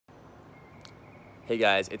Hey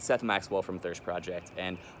guys, it's Seth Maxwell from Thirst Project,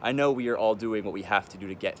 and I know we are all doing what we have to do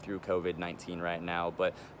to get through COVID-19 right now,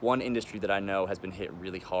 but one industry that I know has been hit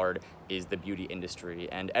really hard is the beauty industry,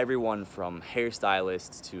 and everyone from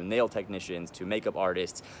hairstylists to nail technicians to makeup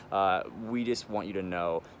artists, we just want you to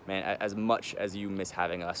know, man, as much as you miss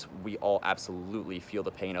having us, we all absolutely feel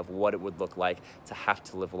the pain of what it would look like to have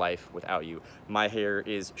to live life without you. My hair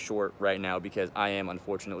is short right now because I am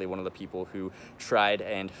unfortunately one of the people who tried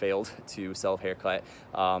and failed to self-haircut.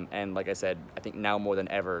 And like I said, I think now more than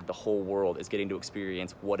ever, the whole world is getting to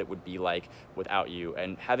experience what it would be like without you.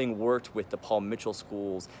 And having worked with the Paul Mitchell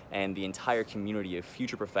schools and the entire community of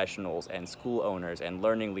future professionals and school owners and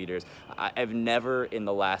learning leaders, I've never in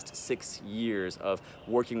the last 6 years of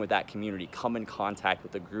working with that community come in contact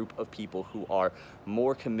with a group of people who are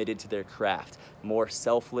more committed to their craft, more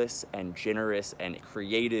selfless and generous and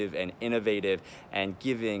creative and innovative and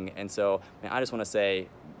giving. And so, man, I just want to say,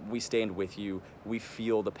 we stand with you. We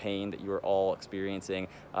feel the pain that you are all experiencing,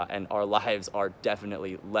 and our lives are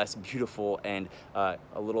definitely less beautiful and a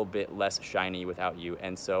little bit less shiny without you.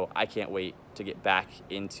 And so I can't wait to get back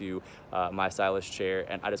into my stylist chair.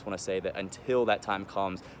 And I just want to say that until that time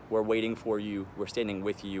comes, we're waiting for you. We're standing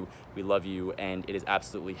with you. We love you, and it is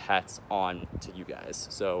absolutely hats on to you guys.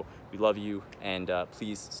 So we love you, and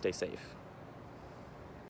please stay safe.